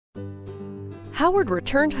Howard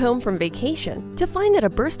returned home from vacation to find that a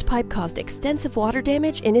burst pipe caused extensive water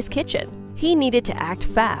damage in his kitchen. He needed to act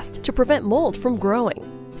fast to prevent mold from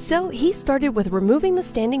growing. So he started with removing the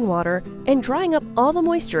standing water and drying up all the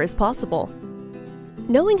moisture as possible.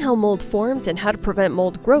 Knowing how mold forms and how to prevent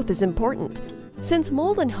mold growth is important. Since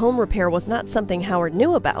mold and home repair was not something Howard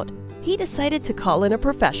knew about, he decided to call in a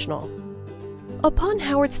professional. Upon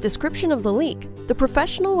Howard's description of the leak, the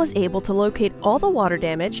professional was able to locate all the water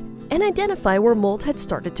damage and identify where mold had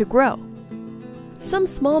started to grow. Some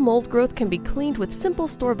small mold growth can be cleaned with simple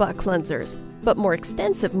store-bought cleansers, but more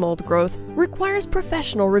extensive mold growth requires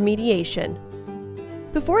professional remediation.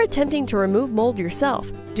 Before attempting to remove mold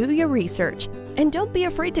yourself, do your research, and don't be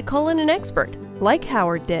afraid to call in an expert, like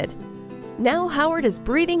Howard did. Now Howard is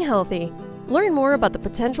breathing healthy. Learn more about the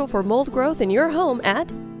potential for mold growth in your home at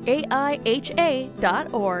AIHA.org.